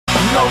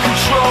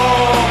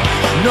control,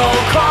 no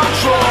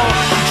control.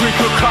 Drink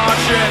your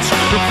conscience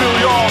and fill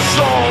your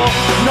soul.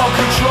 No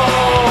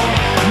control,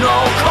 no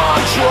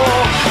control.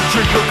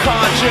 Drink your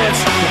conscience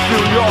and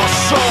fill your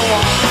soul.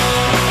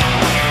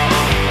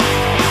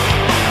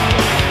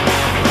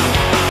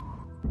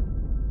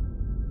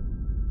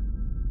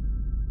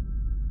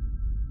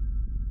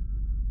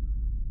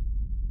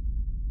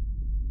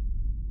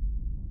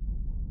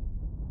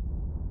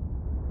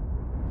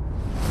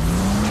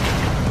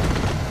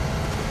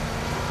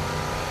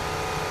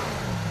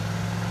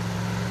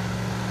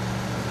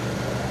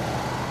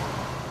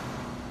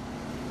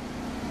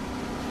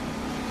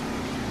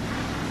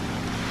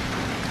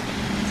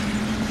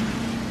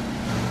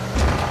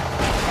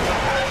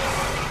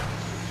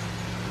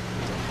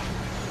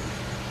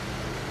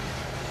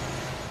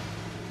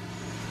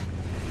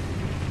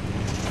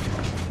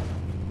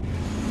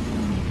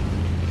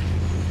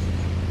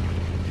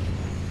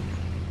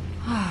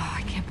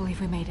 I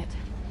believe we made it.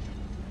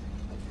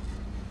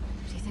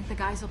 Do you think the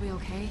guys will be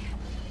okay?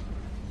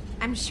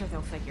 I'm sure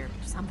they'll figure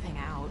something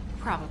out,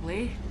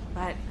 probably.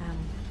 But,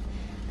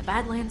 the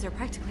Badlands are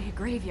practically a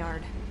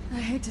graveyard. I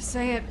hate to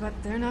say it, but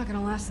they're not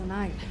gonna last the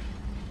night.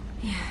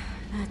 Yeah,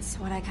 that's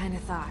what I kind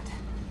of thought.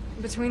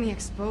 Between the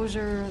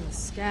exposure, the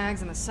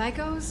skags, and the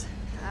psychos,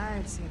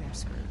 I'd say they're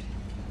screwed.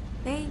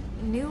 They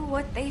knew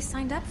what they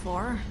signed up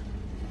for.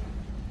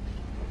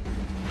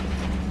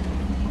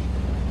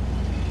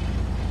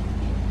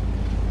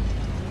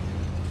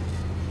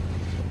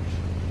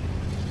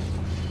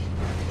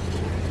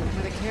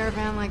 With a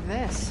caravan like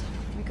this,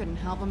 we couldn't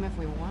help them if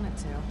we wanted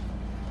to.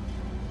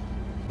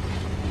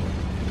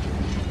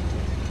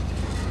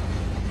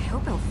 I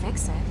hope he'll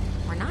fix it.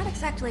 We're not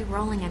exactly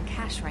rolling in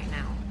cash right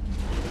now.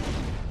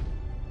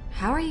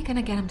 How are you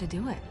gonna get him to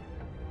do it?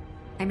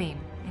 I mean,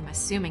 I'm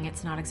assuming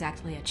it's not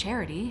exactly a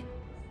charity.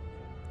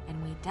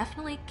 And we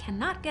definitely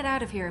cannot get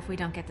out of here if we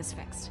don't get this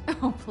fixed.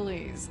 Oh,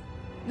 please.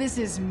 This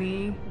is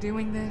me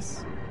doing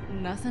this.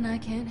 Nothing I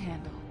can't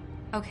handle.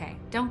 Okay,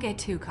 don't get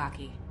too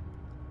cocky.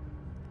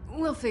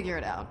 We'll figure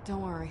it out,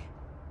 don't worry.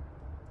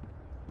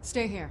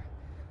 Stay here.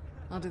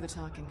 I'll do the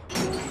talking.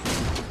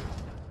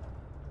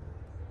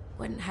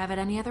 Wouldn't have it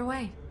any other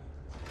way.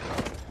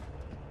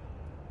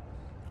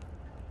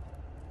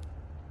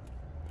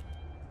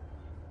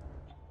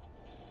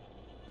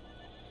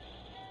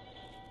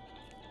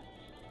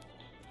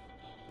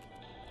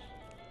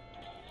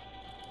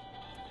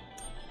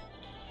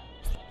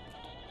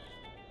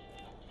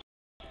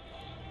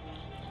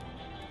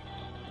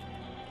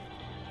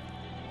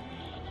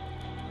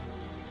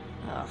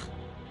 Ugh.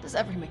 Does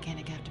every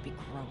mechanic have to be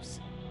gross?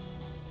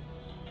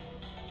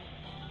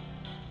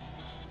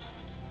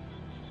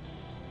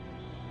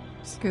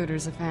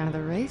 Scooter's a fan of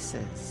the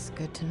races.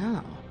 Good to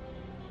know.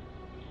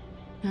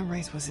 That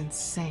race was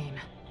insane.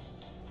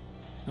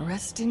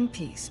 Rest in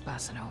peace,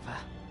 Bossa Nova.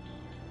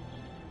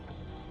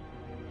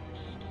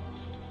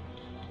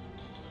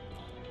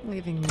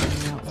 Leaving me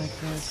out like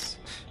this.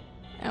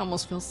 I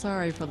almost feel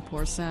sorry for the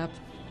poor sap.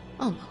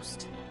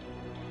 Almost.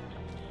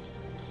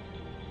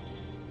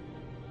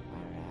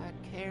 Alright,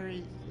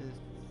 carries is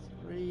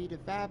 3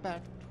 divided by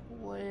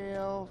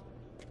 12.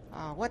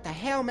 Oh, what the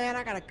hell, man?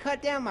 I gotta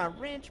cut down my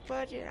wrench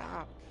budget.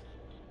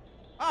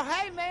 Oh,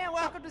 hey, man,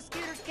 welcome to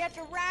Scooter's Catch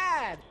a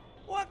Ride.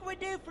 What can we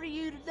do for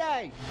you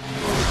today?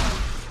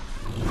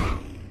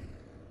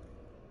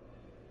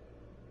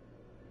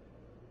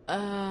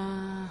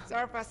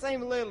 Sorry if I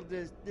seem a little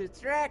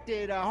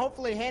distracted.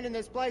 Hopefully handing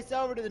this place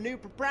over to the new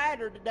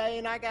proprietor today,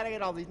 and I gotta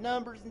get all these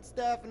numbers and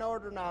stuff in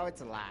order. No,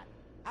 it's a lot.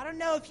 I don't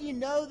know if you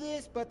know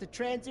this, but the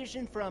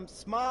transition from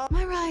small...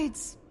 My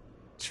ride's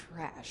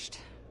trashed.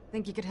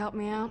 Think you could help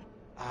me out?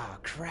 Oh,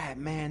 crap,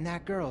 man.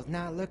 That girl's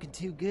not looking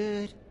too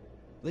good.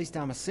 At least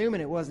I'm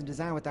assuming it wasn't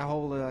designed with that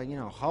whole, you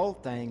know, hole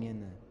thing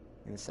in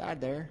the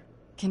side there.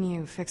 Can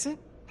you fix it?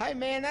 Hey,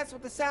 man, that's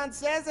what the sign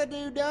says I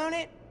do, don't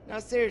it? No,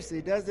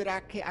 seriously, does it? I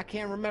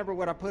can't remember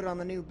what I put on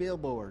the new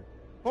billboard.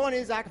 Point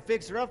is, I can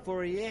fix her up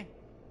for you,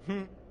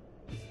 yeah?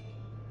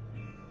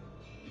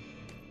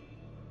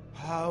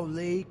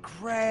 Holy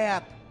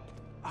crap!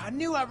 I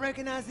knew I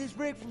recognized this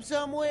rig from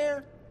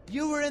somewhere.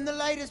 You were in the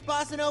latest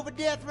Bossa Nova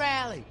Death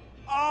Rally.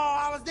 Oh,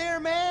 I was there,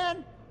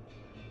 man.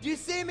 Did you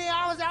see me?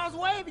 I was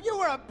waving. You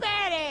were a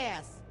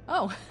badass.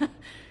 Oh,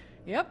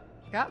 yep,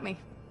 got me.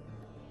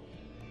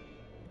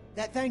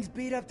 That thing's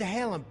beat up to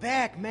hell and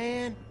back,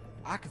 man.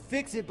 I could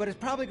fix it, but it's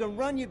probably gonna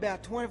run you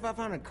about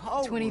 2,500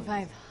 cold.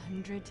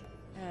 2,500?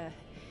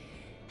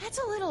 That's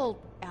a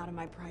little out of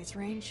my price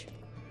range.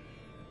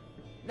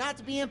 Not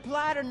to be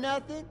impolite or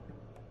nothing,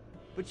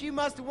 but you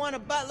must have won a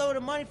buttload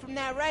of money from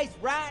that race,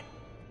 right?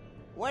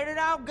 Where did it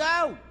all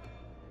go?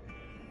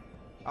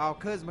 Oh,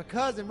 'cause my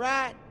cousin,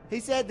 right?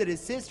 He said that his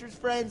sister's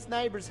friend's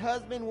neighbor's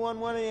husband won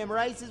one of them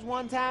races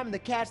one time, and the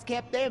cats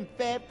kept them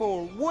fed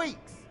for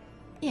weeks.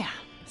 Yeah,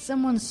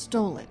 someone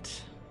stole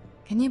it.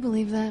 Can you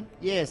believe that?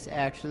 Yes,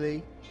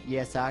 actually.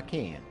 Yes, I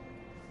can.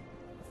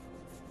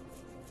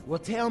 Well,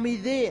 tell me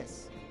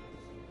this.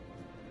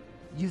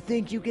 You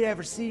think you could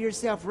ever see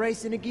yourself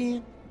racing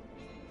again?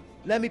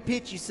 Let me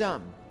pitch you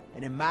something,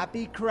 and it might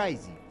be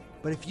crazy,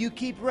 But if you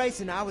keep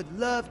racing, I would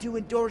love to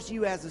endorse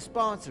you as a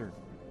sponsor.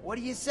 What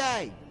do you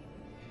say?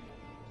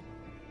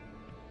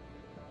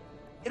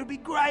 It'll be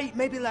great,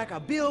 maybe like a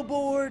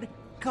billboard,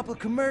 couple of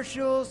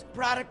commercials,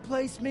 product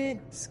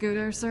placement.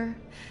 Scooter, sir,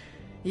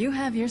 you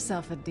have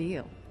yourself a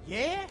deal.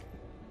 Yeah?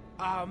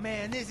 Oh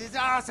man, this is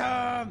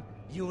awesome!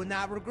 You will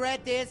not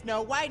regret this.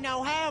 No way,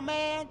 no how,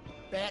 man.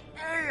 Bet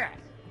ass.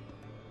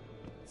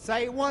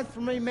 Say it once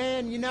for me,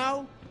 man, you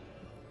know?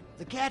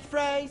 The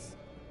catchphrase.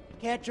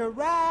 Catch a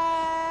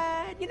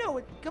ride. You know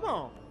it. Come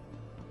on.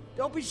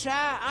 Don't be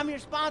shy. I'm your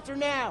sponsor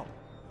now.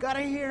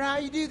 Gotta hear how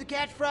you do the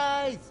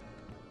catchphrase.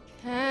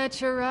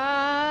 Catch a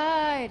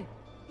ride.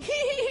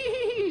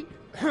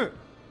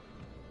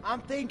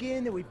 I'm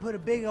thinking that we put a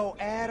big old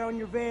ad on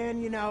your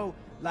van, you know,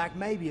 like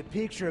maybe a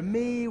picture of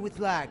me with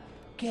like,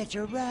 catch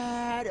a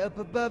ride up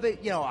above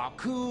it, you know, all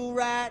cool,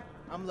 right?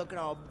 I'm looking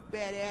all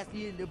badass.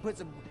 You to put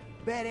some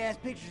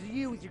badass pictures of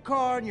you with your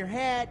car and your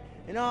hat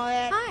and all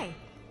that. Hi.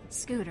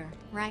 Scooter,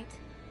 right?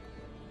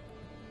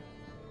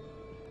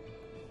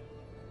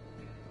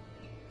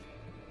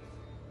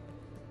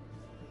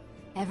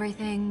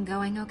 Everything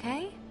going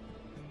okay?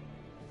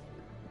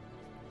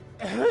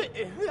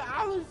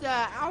 I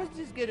was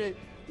just gonna,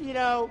 you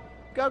know,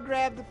 go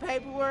grab the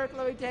paperwork.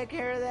 Let me take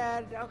care of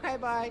that. Okay,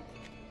 bye.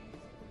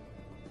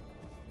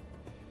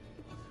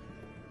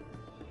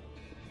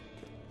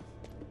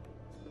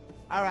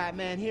 All right,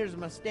 man, here's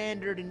my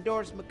standard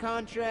endorsement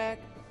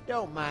contract.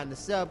 Don't mind the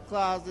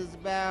sub-clauses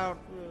about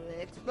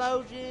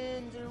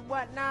explosions and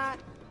whatnot.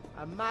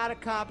 I might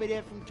have copied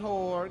it from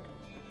Torg.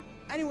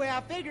 Anyway,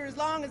 I figure as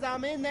long as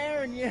I'm in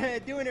there and you're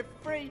doing it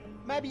for free,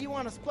 maybe you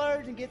want to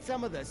splurge and get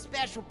some of the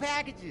special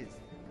packages.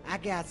 I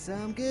got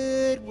some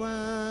good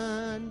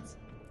ones.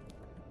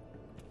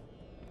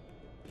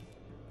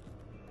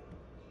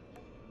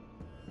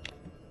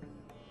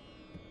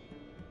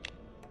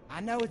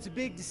 I know it's a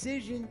big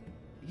decision.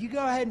 You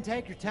go ahead and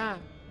take your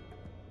time.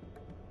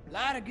 A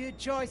lot of good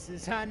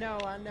choices, I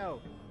know.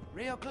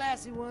 Real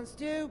classy ones,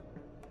 too.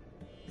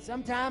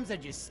 Sometimes I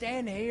just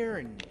stand here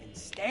and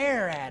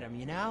stare at them,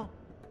 you know?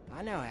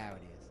 I know how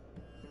it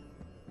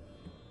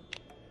is.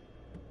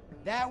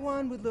 That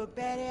one would look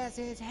badass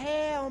as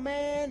hell,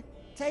 man.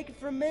 Take it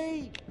from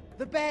me,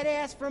 the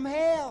badass from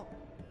hell.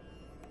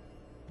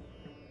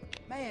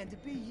 Man, to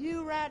be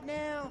you right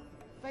now,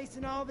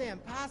 facing all the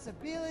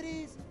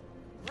impossibilities,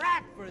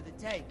 right for the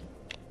taking.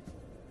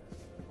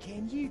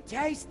 Can you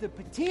taste the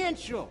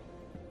potential?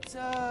 It's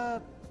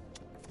kind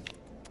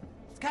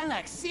of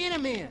like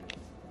cinnamon.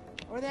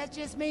 Or that's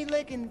just me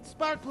licking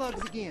spark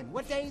plugs again.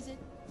 What day is it?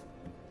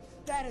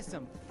 That is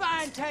some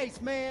fine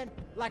taste, man.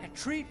 Like a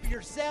treat for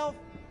yourself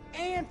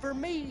and for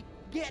me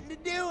getting to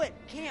do it.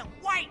 Can't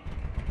wait.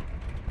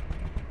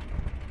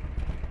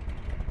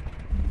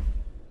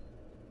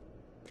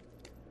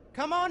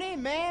 Come on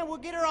in, man. We'll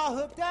get her all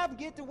hooked up and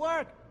get to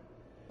work.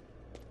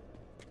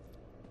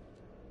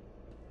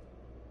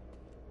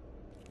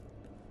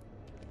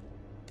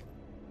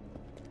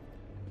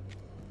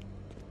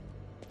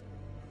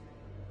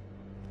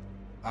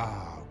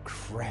 Oh,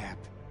 crap.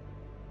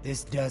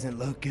 This doesn't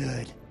look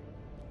good.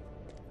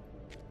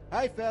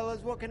 Hey, fellas,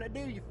 what can I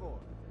do you for?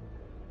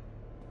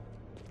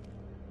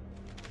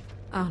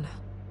 Oh no.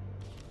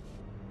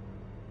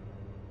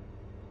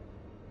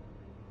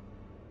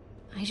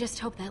 I just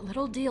hope that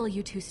little deal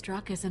you two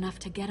struck is enough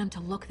to get him to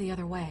look the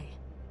other way.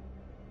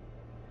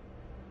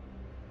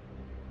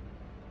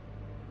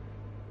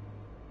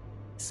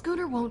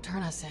 Scooter won't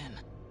turn us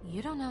in.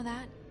 You don't know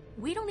that.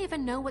 We don't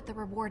even know what the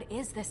reward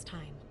is this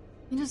time.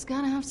 You just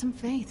gotta have some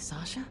faith,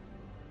 Sasha.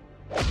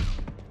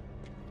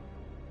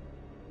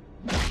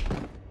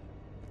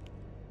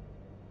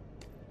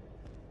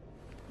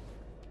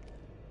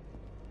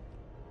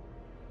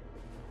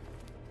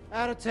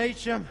 That'll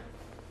teach them.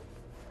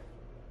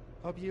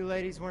 Hope you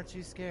ladies weren't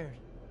too scared.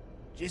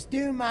 Just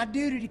doing my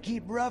duty to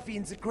keep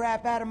ruffians the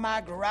crap out of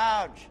my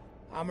garage.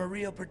 I'm a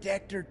real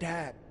protector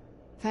type.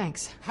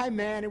 Thanks. Hey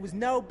man, it was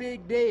no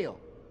big deal.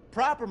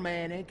 Proper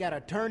man ain't gotta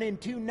turn in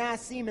two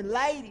nice-seeming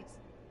ladies.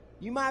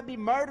 You might be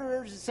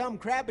murderers or some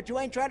crap, but you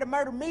ain't tried to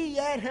murder me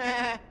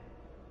yet.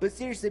 But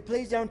seriously,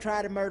 please don't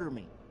try to murder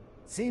me.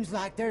 Seems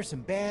like there's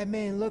some bad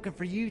men looking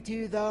for you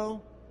two,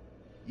 though.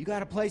 You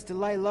got a place to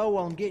lay low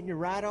while I'm getting your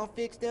ride all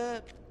fixed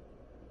up?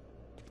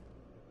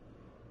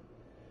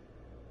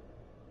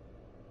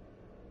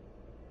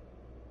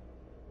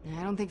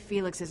 I don't think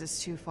Felix's is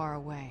too far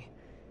away.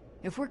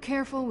 If we're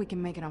careful, we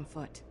can make it on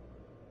foot.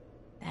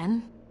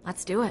 Then,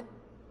 let's do it.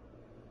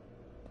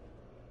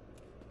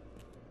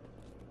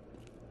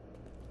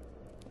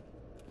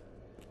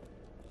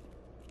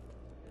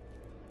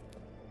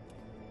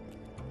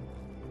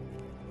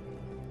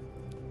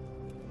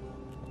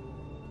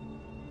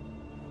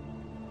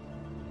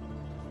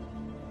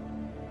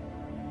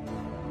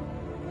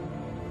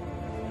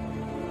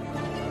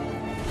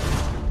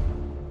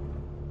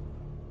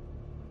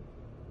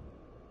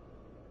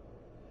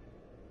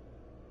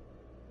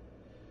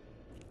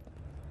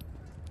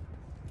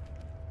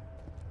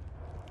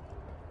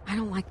 I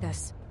don't like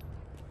this.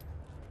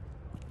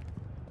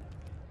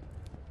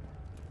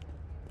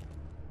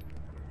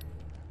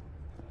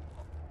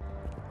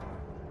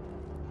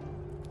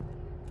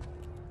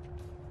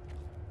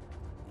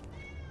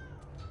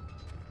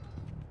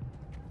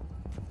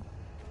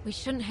 We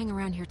shouldn't hang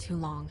around here too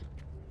long.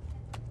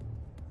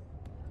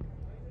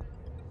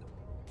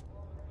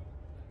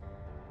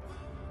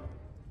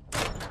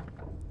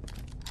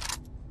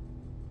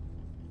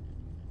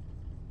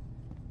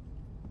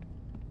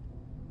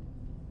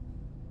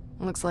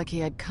 Looks like he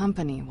had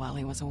company while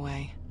he was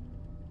away.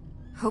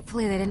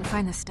 Hopefully they didn't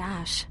find the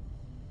stash.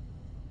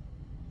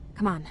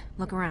 Come on,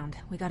 look around.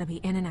 We gotta be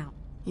in and out.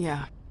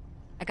 Yeah.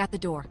 I got the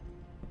door.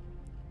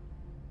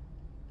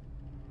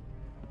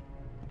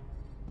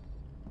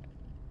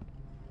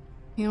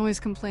 He always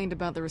complained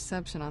about the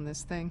reception on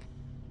this thing.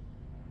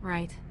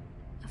 Right.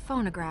 A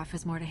phonograph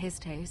is more to his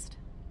taste.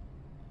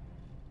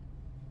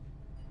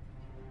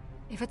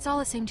 If it's all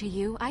the same to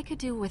you, I could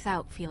do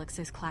without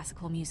Felix's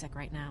classical music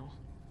right now.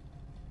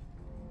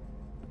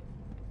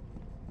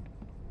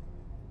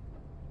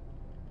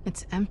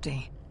 It's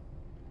empty.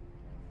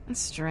 That's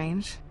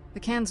strange. The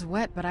can's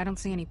wet, but I don't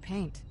see any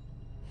paint.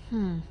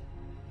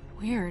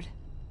 Weird.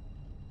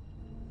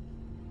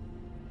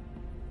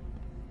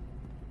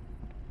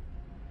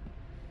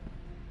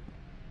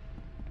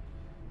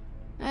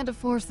 I had to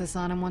force this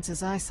on him once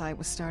his eyesight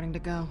was starting to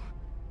go.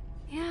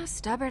 Yeah,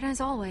 stubborn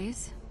as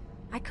always.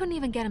 I couldn't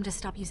even get him to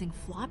stop using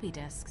floppy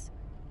disks.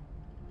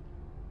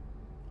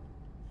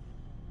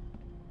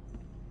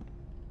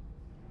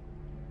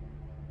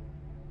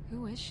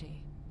 Who is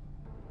she?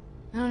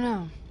 I don't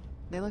know.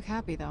 They look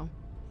happy, though.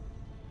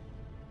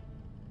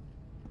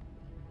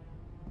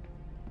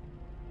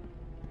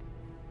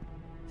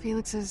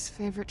 Felix's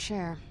favorite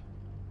chair.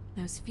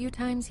 Those few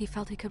times he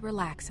felt he could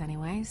relax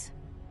anyways.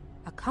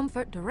 A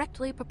comfort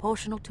directly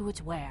proportional to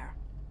its wear.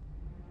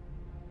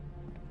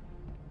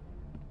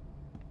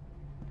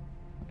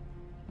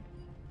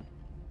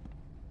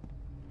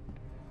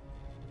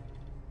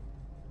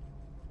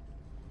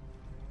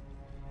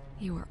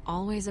 You were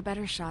always a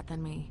better shot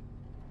than me.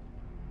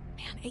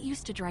 Man, it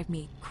used to drive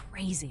me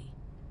crazy.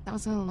 That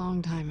was a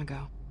long time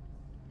ago.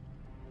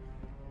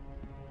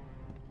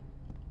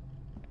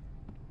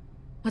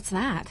 What's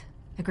that?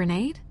 A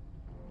grenade?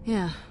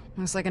 Yeah,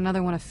 looks like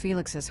another one of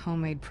Felix's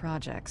homemade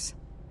projects.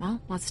 Well,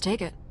 let's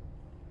take it.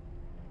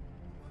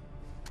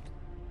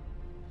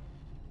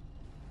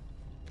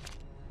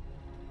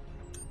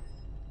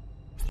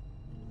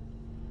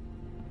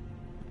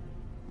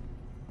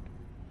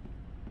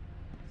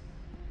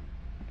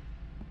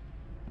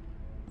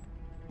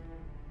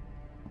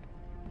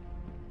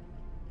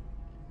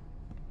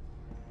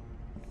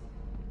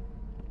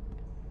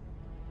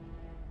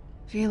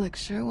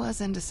 Felix sure was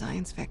into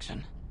science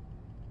fiction.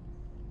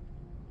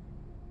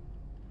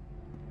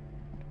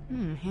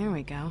 Here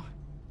we go.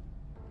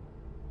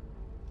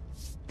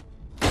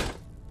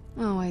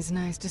 Always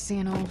nice to see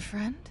an old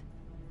friend.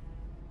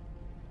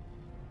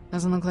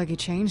 Doesn't look like he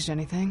changed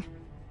anything.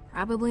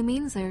 Probably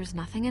means there's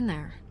nothing in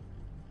there.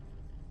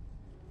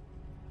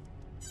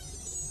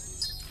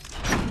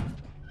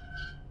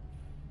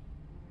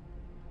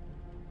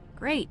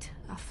 Great,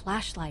 a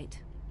flashlight.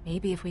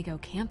 Maybe if we go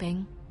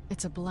camping.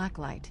 It's a black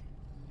light.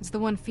 It's the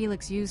one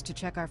Felix used to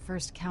check our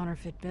first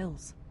counterfeit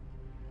bills.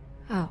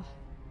 Oh,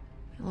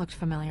 it looked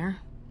familiar.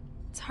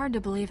 It's hard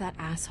to believe that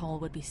asshole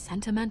would be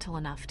sentimental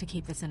enough to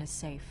keep this in his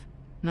safe.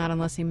 Not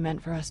unless he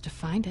meant for us to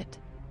find it.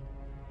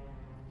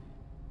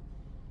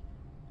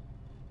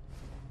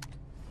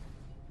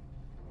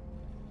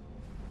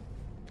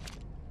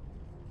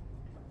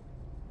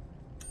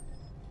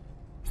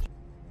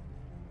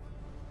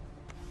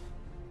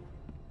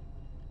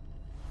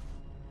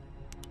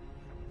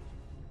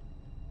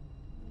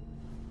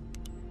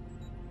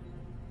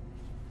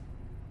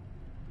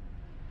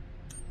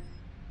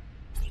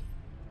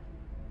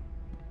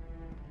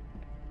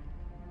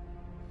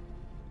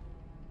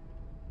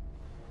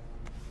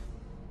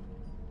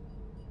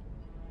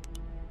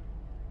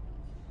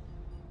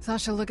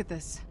 Sasha, look at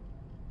this.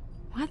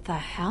 What the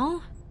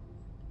hell?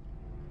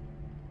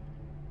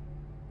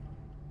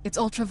 It's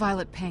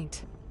ultraviolet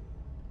paint.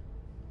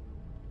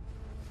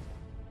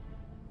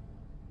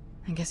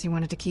 I guess he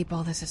wanted to keep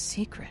all this a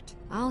secret.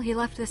 Well, he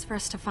left this for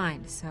us to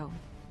find, so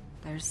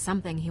there's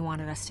something he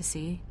wanted us to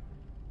see.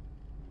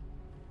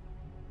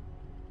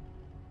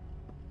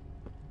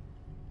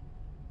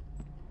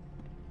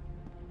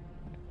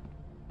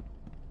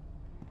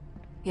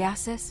 Yeah,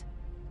 sis?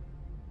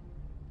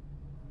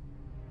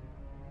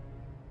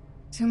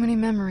 Too many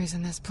memories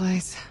in this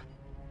place.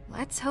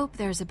 Let's hope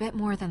there's a bit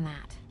more than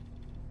that.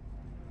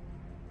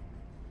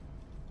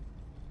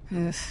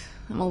 Ugh,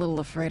 I'm a little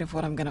afraid of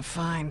what I'm gonna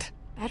find.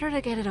 Better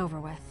to get it over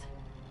with.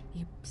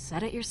 You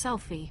said it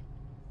yourself, V.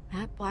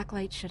 That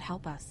blacklight should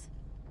help us.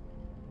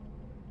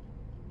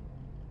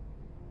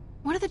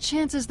 What are the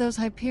chances those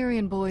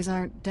Hyperion boys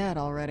aren't dead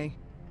already?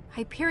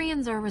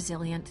 Hyperions are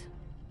resilient.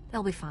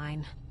 They'll be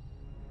fine.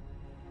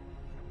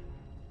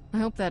 I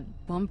hope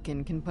that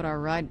bumpkin can put our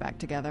ride back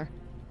together.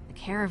 The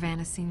caravan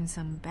has seen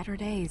some better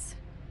days.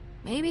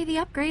 Maybe the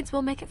upgrades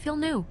will make it feel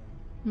new.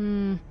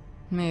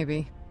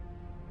 Maybe.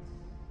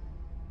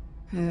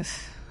 Ugh,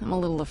 I'm a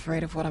little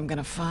afraid of what I'm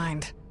gonna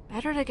find.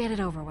 Better to get it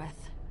over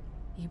with.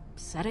 You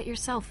said it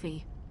yourself,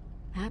 V.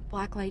 That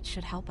blacklight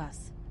should help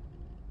us.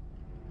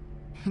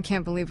 I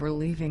can't believe we're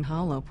leaving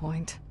Hollow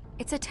Point.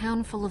 It's a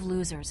town full of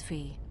losers,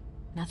 Fee.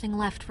 Nothing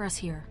left for us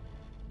here.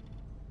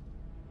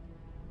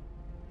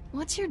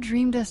 What's your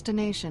dream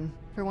destination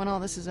for when all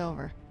this is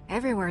over?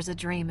 Everywhere's a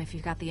dream if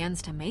you've got the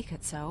ends to make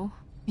it so.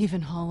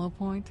 Even Hollow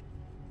Point?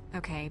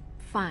 Okay,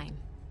 fine.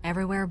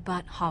 Everywhere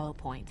but Hollow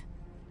Point.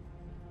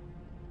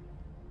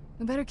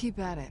 We better keep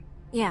at it.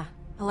 Yeah,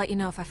 I'll let you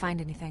know if I find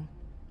anything.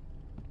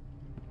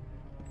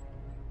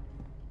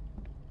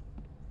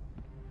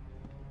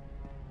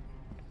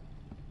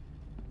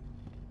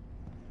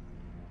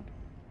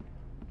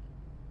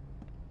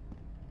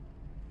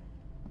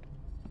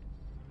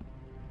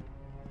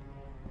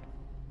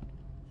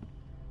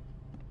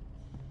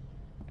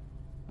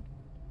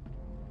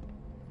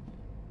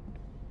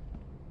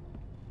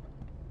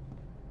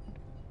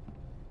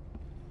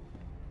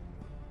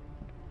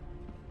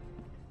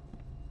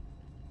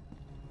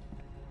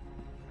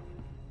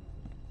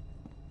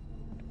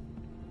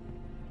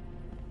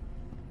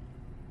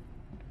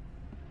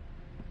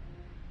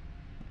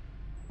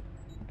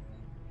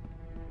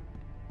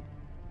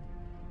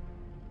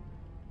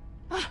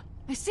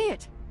 I see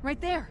it! Right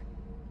there!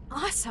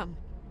 Awesome!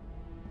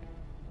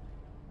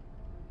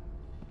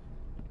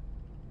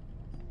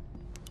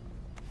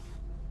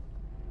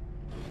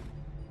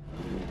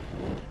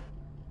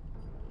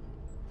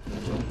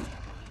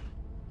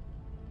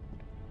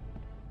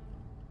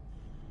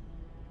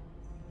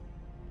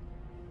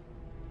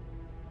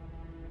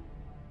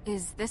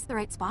 Is this the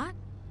right spot?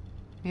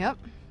 Yep,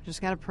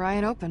 just gotta pry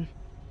it open.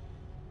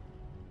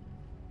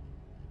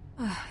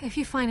 If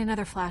you find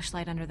another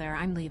flashlight under there,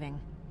 I'm leaving.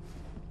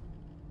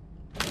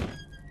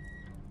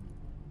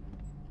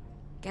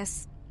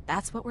 Guess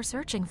that's what we're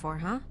searching for,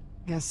 huh?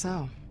 Guess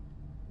so.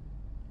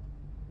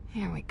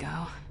 Here we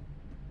go.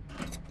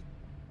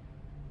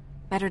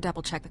 Better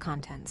double check the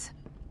contents.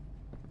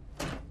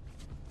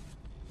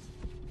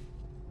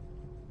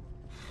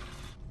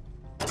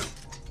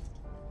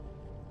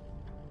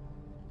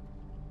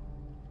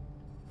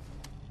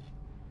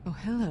 Oh,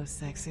 hello,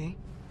 sexy.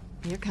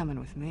 You're coming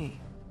with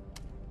me.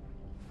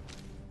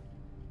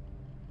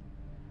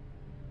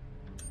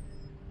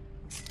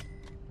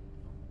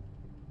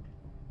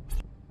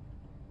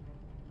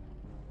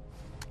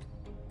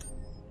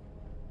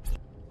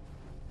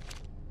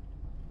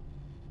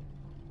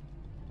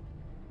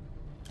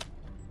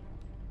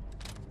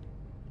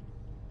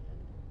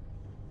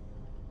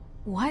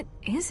 What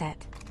is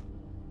it?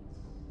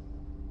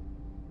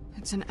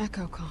 It's an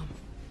echo comm.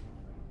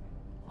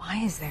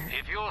 Why is there?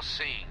 If you're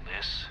seeing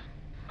this,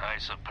 I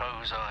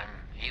suppose I'm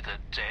either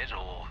dead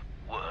or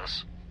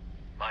worse.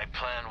 My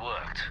plan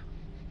worked.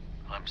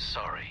 I'm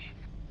sorry.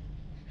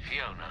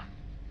 Fiona,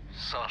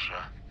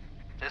 Sasha,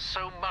 there's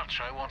so much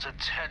I want to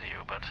tell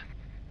you, but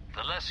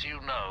the less you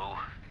know,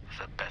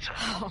 the better.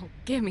 Oh,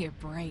 give me a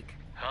break.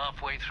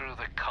 Halfway through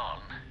the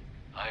con,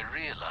 I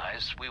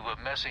realized we were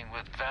messing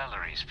with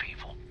Valerie's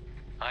people.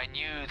 I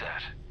knew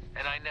that,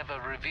 and I never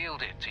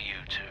revealed it to you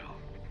two.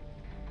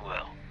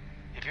 Well,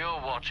 if you're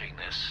watching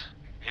this,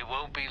 it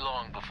won't be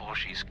long before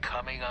she's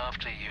coming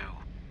after you.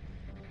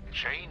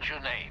 Change your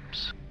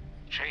names.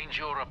 Change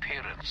your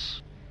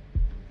appearance.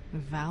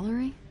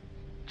 Valerie?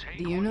 Take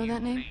Do you what know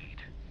that name?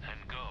 need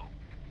and go.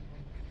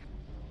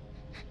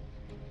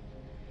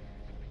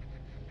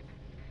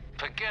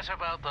 Forget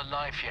about the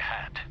life you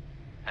had,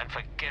 and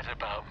forget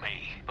about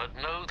me. But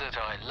know that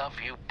I love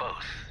you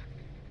both,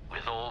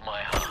 with all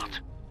my heart.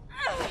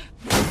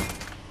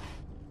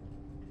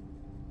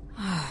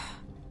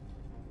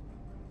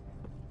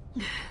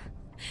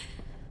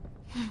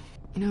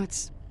 You know,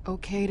 it's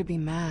okay to be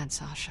mad,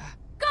 Sasha.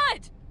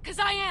 Good! 'Cause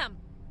I am!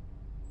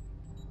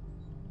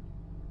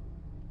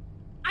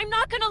 I'm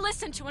not gonna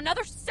listen to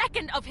another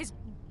second of his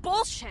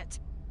bullshit!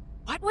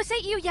 What was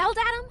it you yelled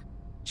at him?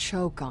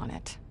 Choke on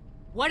it.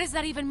 What does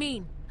that even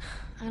mean?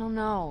 I don't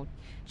know.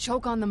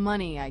 Choke on the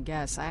money, I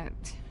guess. I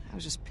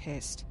was just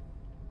pissed.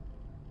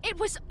 It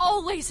was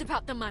always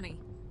about the money.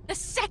 The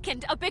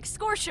second a big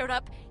score showed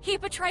up, he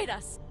betrayed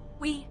us.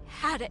 We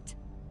had it.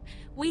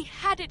 We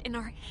had it in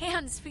our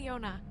hands,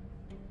 Fiona.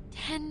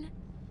 $10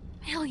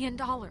 million.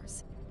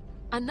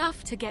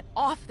 Enough to get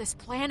off this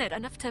planet,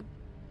 enough to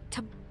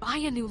buy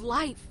a new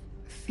life.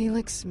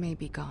 Felix may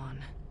be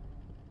gone,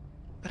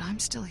 but I'm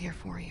still here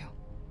for you.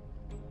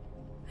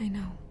 I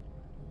know.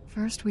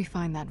 First, we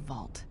find that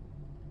vault.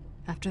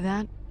 After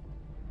that,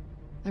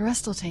 the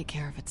rest will take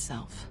care of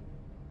itself.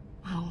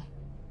 Well,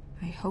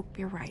 I hope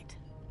you're right.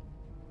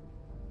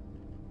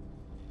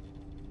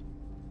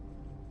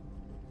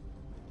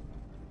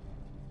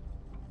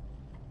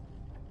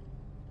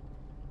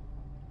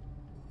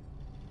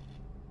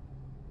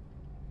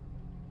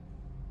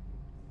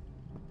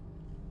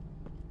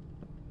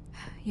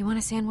 You want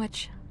a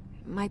sandwich?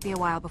 Might be a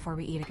while before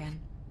we eat again.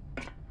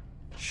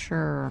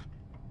 Sure.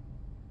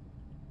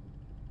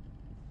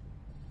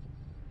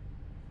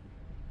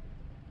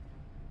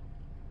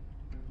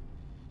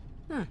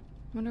 Huh.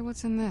 Wonder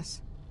what's in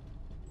this.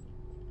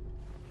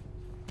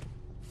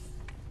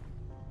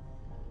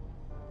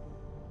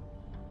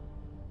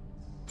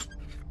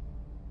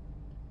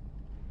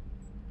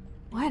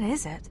 What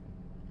is it?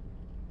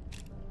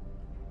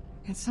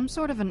 It's some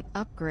sort of an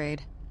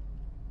upgrade.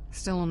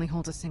 Still only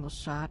holds a single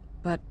shot,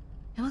 but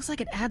it looks like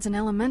it adds an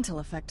elemental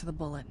effect to the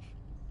bullet.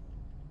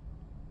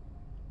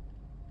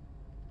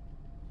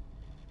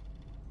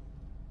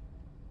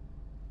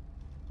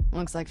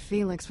 Looks like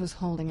Felix was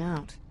holding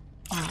out.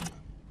 Well,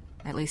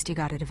 at least you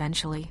got it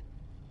eventually.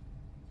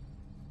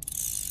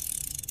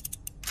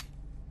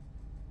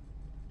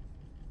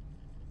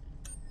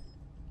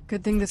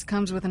 Good thing this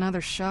comes with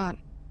another shot.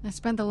 I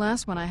spent the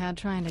last one I had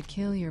trying to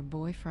kill your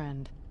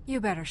boyfriend. You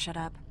better shut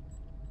up.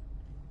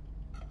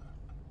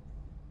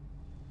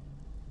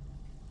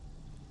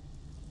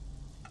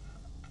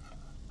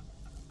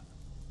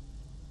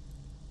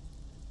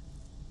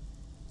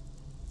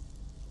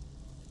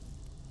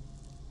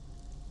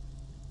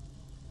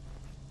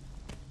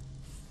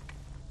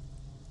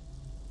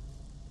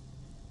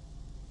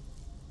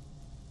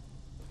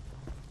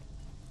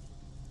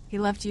 He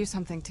left you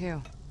something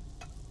too.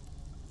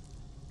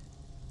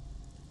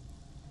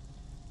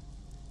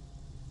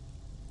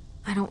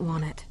 I don't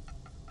want it.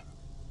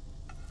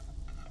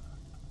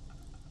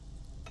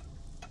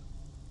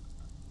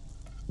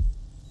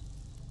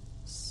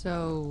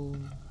 So,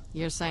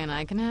 you're saying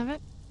I can have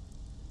it?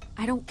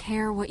 I don't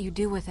care what you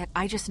do with it,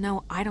 I just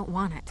know I don't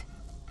want it.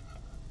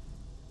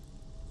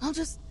 I'll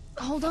just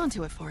hold on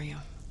to it for you,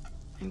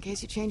 in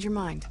case you change your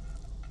mind.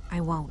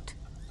 I won't.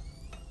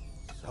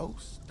 So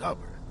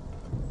stubborn.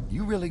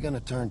 You really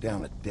gonna turn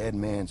down a dead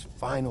man's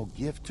final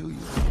gift to you?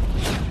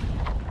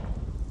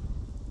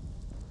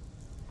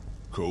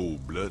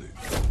 Cold-blooded.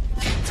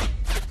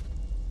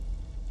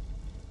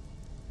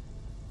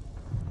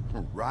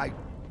 Right?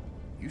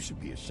 You should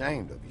be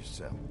ashamed of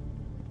yourself.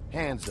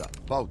 Hands up,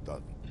 both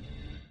of you.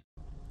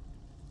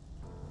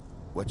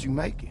 What you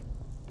making?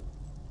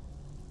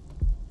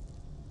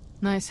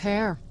 Nice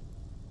hair.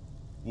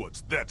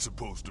 What's that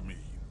supposed to mean?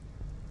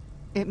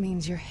 It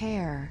means your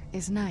hair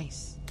is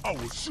nice. I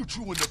will shoot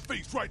you in the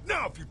face right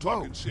now if you Whoa,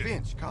 talking shit.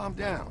 Finch, calm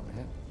down,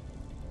 man.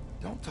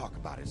 Don't talk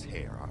about his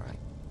hair, all right?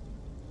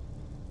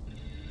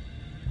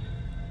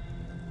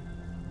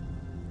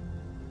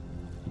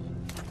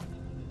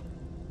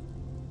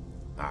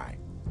 All right,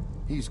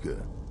 he's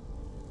good.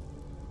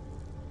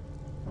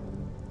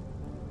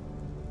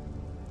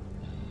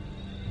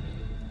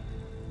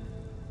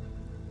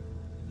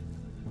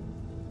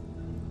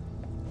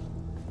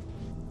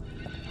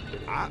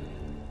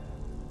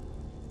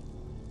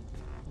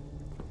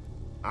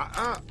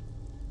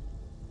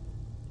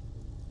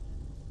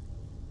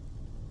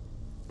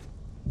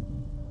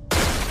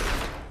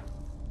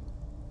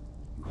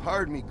 You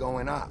heard me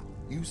going out.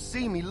 You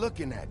see me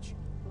looking at you.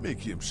 Make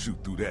him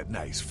shoot through that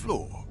nice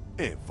floor.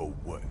 And for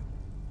what?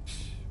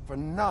 For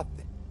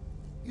nothing.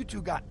 You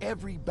two got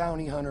every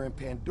bounty hunter in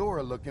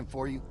Pandora looking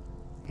for you,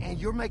 and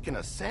you're making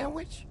a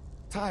sandwich?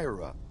 Tie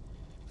her up.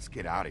 Let's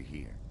get out of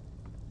here.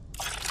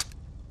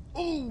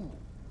 Ooh,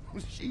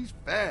 she's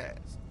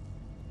fast.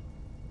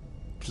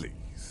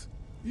 Please.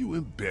 You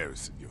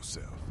embarrassing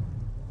yourself.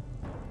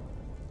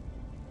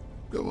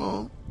 Go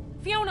on.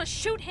 Fiona,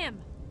 shoot him!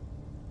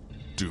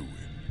 Do it.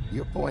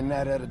 You're pointing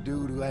that at a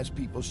dude who has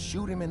people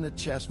shoot him in the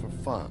chest for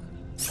fun.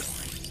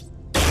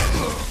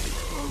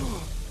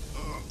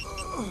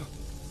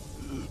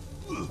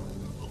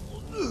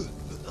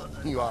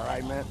 You all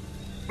right, man?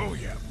 Oh,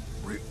 yeah.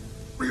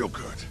 Real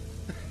good.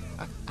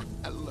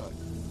 Look,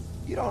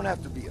 you don't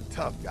have to be a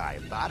tough guy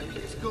about it.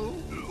 It's cool.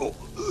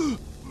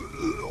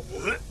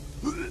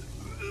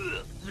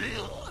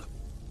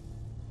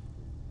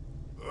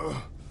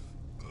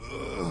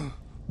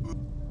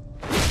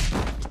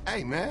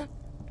 Hey, man.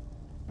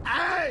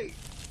 Hey!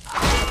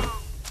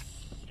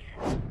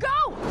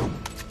 Go!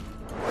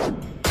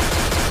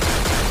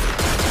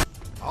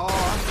 Oh,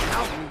 I'm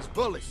counting these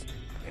bullets,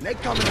 and they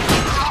coming.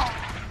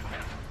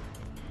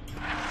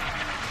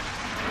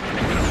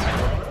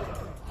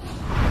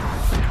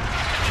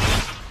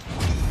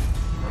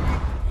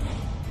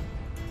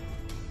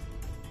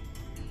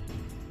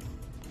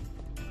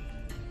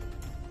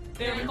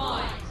 They're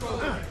mine,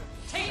 Coeur.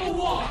 Take a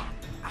walk.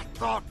 I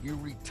thought you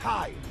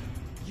retired.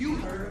 You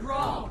heard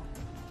wrong.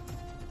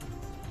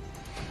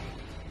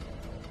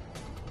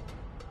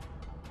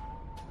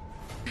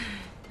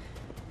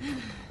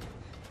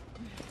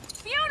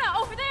 Fiona,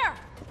 over there!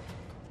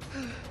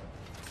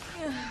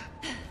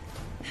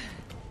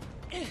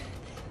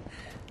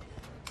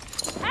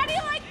 How do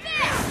you like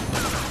this?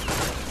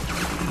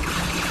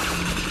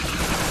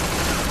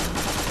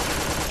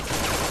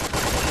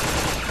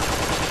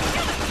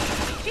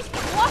 She's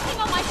blocking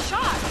all my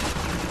shots!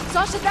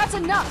 Sasha, that's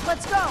enough.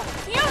 Let's go.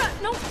 Fiona,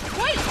 no,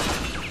 wait!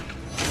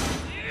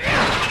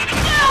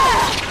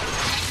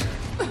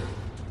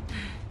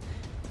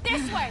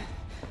 This way!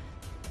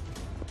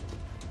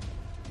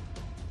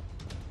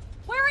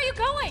 Where are you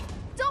going?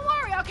 Don't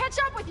worry, I'll catch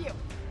up with you.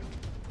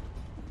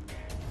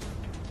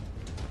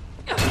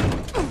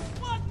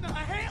 What in the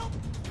hell?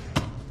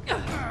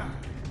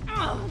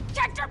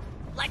 Hector,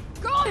 let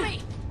go of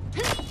me.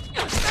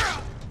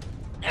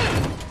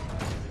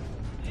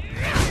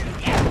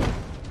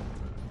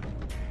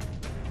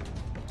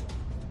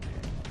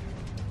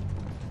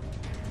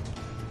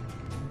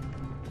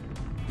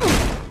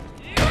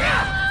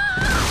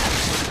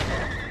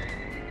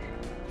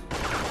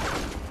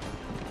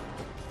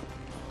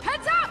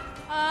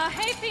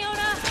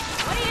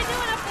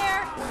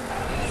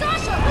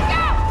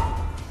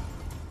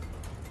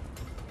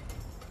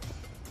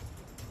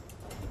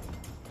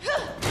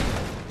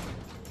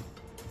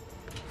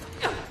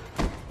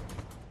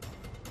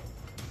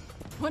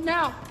 What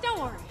now? Don't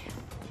worry.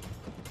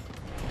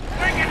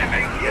 We're gonna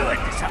make you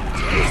into some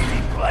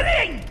tasty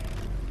pudding!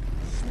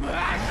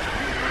 Smash!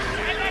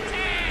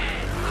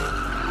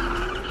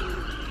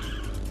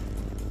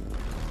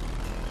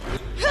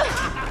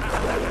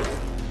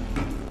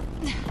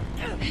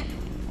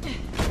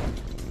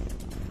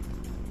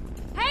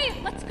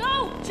 Hey, let's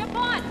go! Jump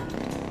on!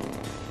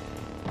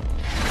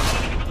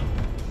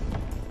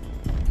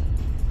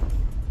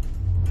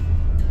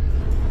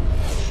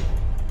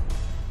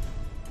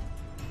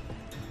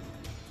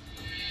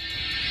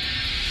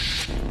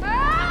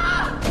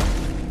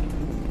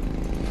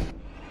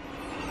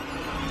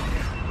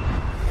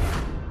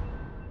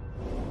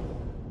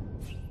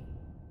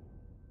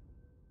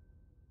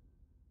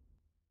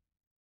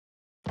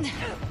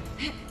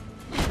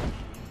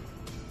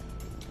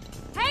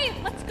 Hey,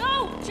 let's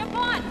go! Jump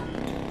on!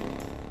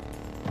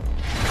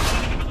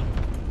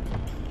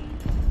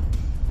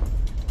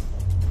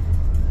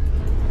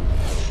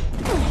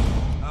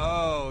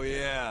 Oh,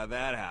 yeah,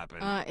 that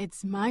happened.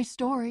 It's my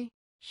story.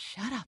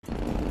 Shut up.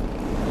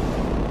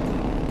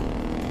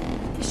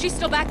 Is she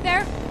still back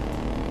there?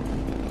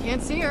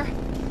 Can't see her.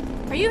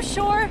 Are you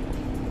sure?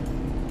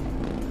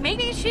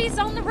 Maybe she's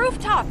on the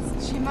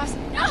rooftops. She must...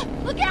 Ah,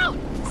 look out!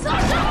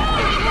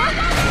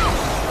 Sasha!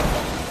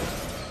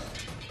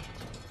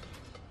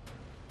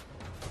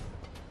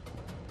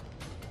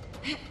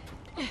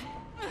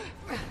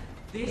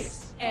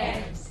 This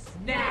ends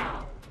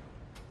now.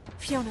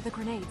 Fiona, the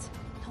grenades.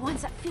 The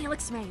ones that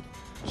Felix made.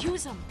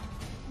 Use them.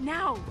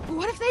 Now.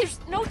 What if they... There's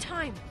no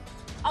time.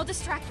 I'll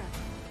distract her.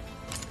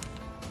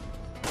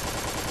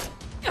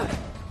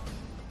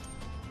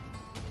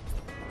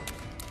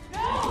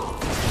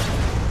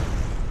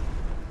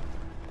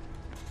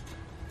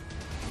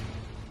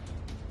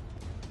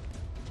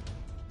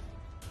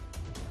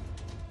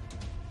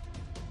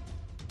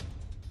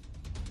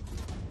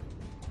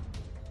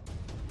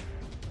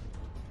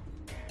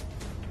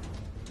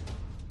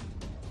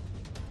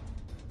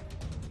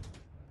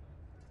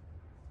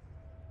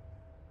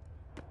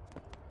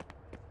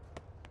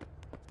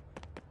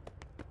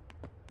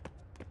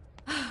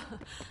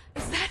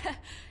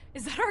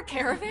 Is that our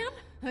caravan?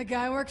 The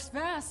guy works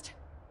fast.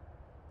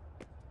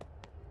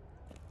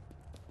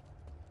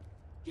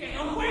 Get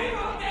away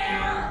from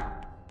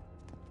there!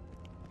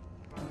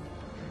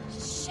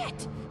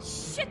 Shit!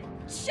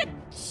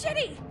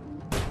 Shitty!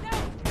 No!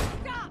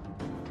 Stop!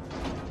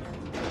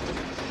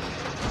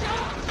 No!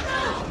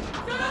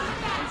 Don't open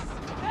that!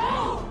 No!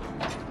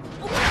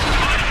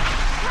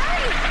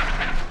 Hurry!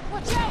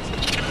 Watch out!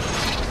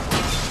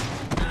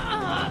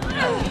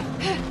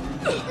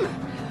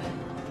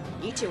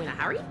 You two in a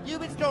hurry? You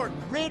been storing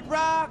red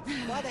rocks?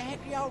 Why the heck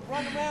are y'all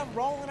running around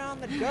rolling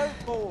on the dirt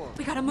for?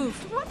 We gotta move.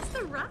 What's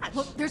the rush?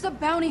 Look, there's a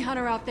bounty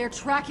hunter out there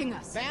tracking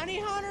us. Bounty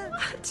hunter?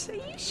 What? Are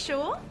you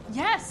sure?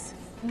 Yes.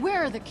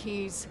 Where are the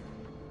keys?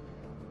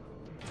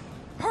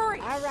 Hurry!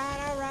 All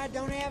right,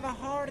 don't have a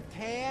heart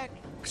attack.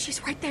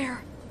 She's right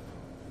there.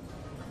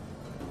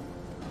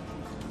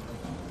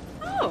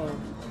 Oh.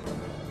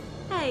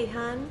 Hey,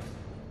 hun.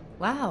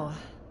 Wow,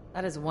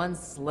 that is one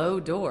slow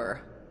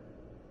door.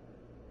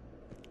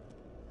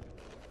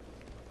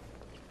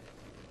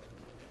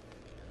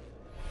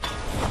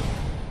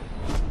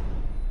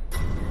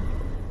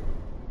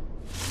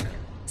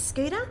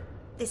 Scooter,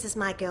 this is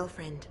my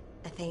girlfriend,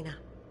 Athena.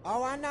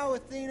 Oh, I know,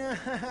 Athena.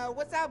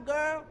 What's up,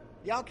 girl?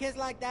 Y'all kiss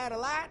like that a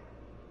lot?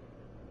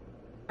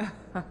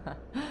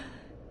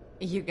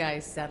 You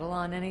guys settle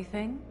on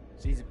anything?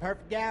 She's a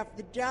perfect gal for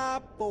the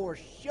job, for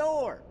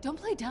sure. Don't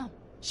play dumb.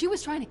 She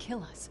was trying to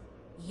kill us.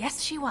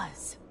 Yes, she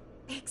was.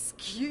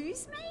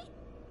 Excuse me?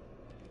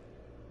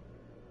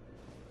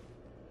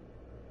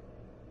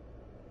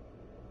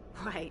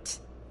 Wait.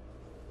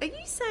 Are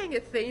you saying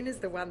Athena's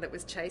the one that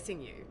was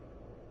chasing you?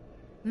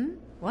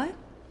 What?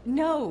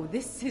 No,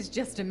 this is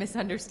just a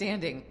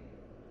misunderstanding.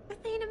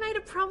 Athena made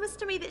a promise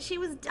to me that she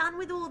was done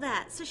with all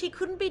that, so she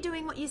couldn't be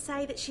doing what you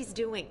say that she's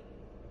doing.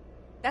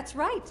 That's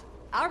right.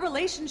 Our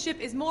relationship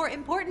is more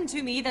important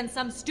to me than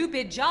some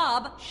stupid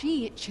job.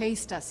 She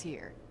chased us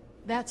here.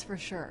 That's for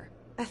sure.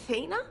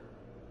 Athena?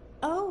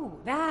 Oh,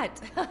 that.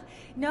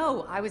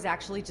 No, I was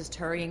actually just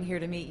hurrying here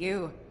to meet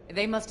you.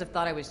 They must have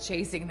thought I was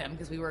chasing them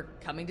because we were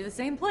coming to the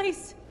same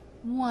place.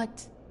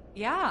 What?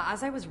 Yeah,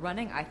 as I was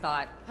running, I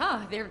thought,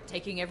 they're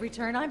taking every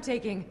turn I'm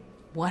taking.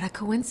 What a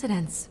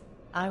coincidence.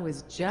 I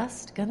was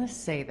just gonna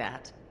say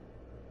that.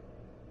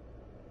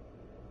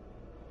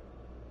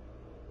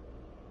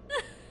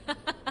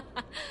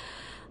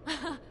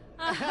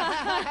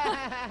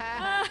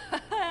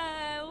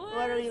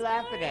 What are you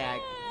laughing at?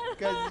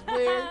 Because it's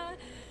weird?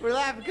 We're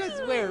laughing because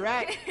it's weird,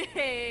 right?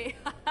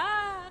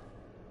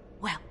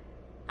 Well,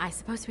 I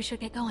suppose we should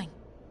get going.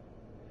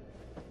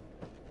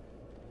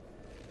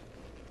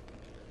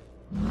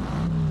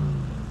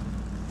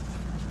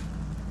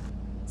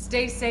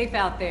 Stay safe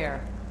out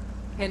there.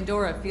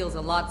 Pandora feels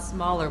a lot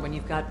smaller when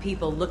you've got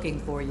people looking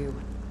for you.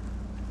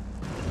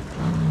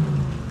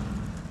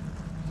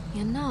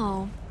 You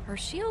know, her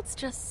shield's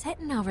just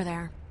sitting over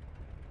there.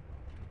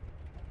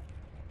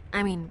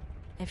 I mean,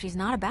 if she's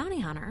not a bounty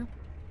hunter,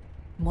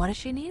 What does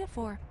she need it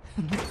for?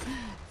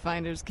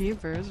 Finders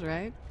keepers,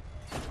 right?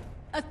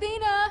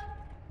 Athena!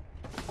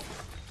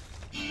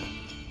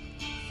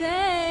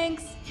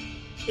 Thanks!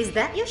 Is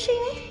that your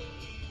shield?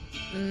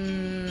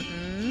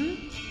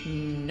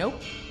 Nope.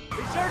 Be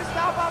sure to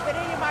stop up at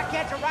any of my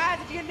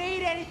catch-a-rides if you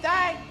need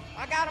anything.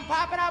 I got them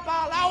popping up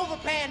all over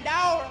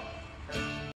Pandora.